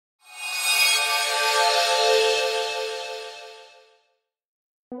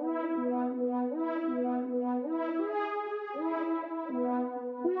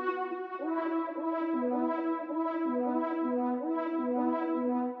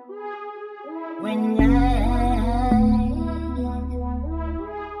When I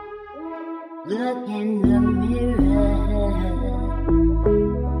look in the mirror,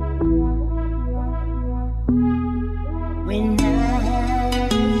 when I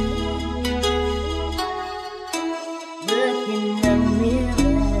look in the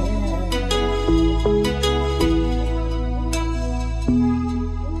mirror,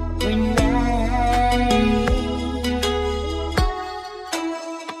 when I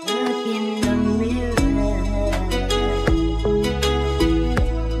look in the mirror,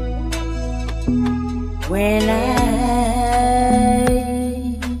 when I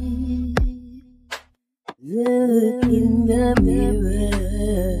look in the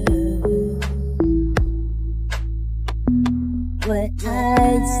mirror, what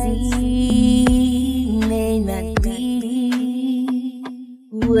I see may not be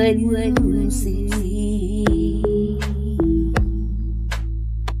what you see,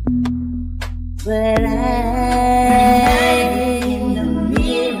 but in the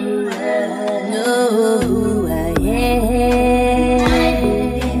mirror know who I am.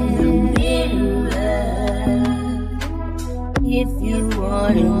 In the mirror, if you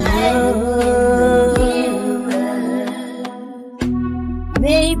wanna know,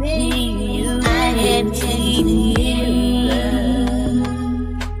 maybe you can see me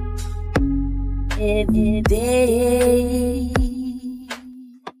every day.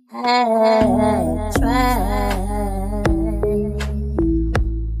 I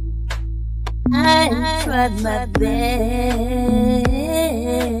tried my best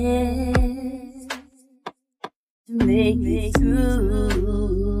to make it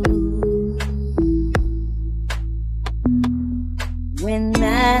through. When I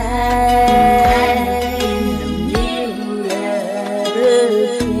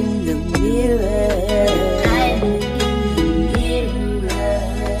look in the mirror,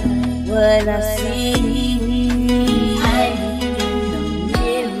 what I see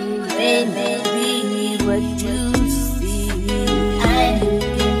may be what you see.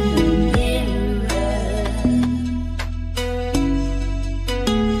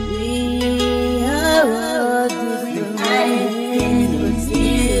 We are all different, but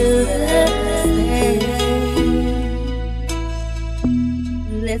still the same.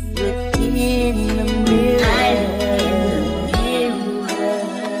 Let's look in the mirror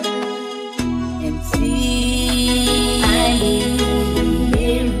and see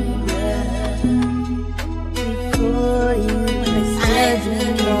before you place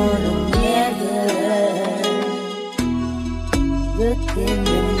judgment on another. Look in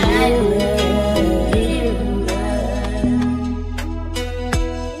the mirror.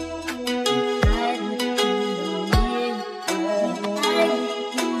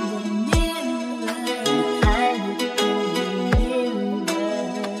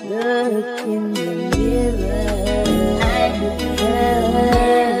 Look in the mirror.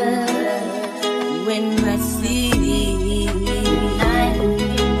 When I see, when I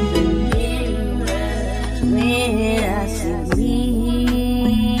see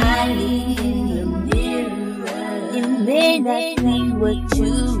me, it may not be what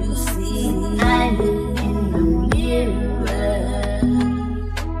you see,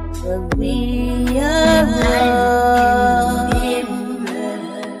 but we are all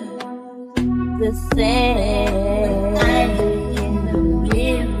the same.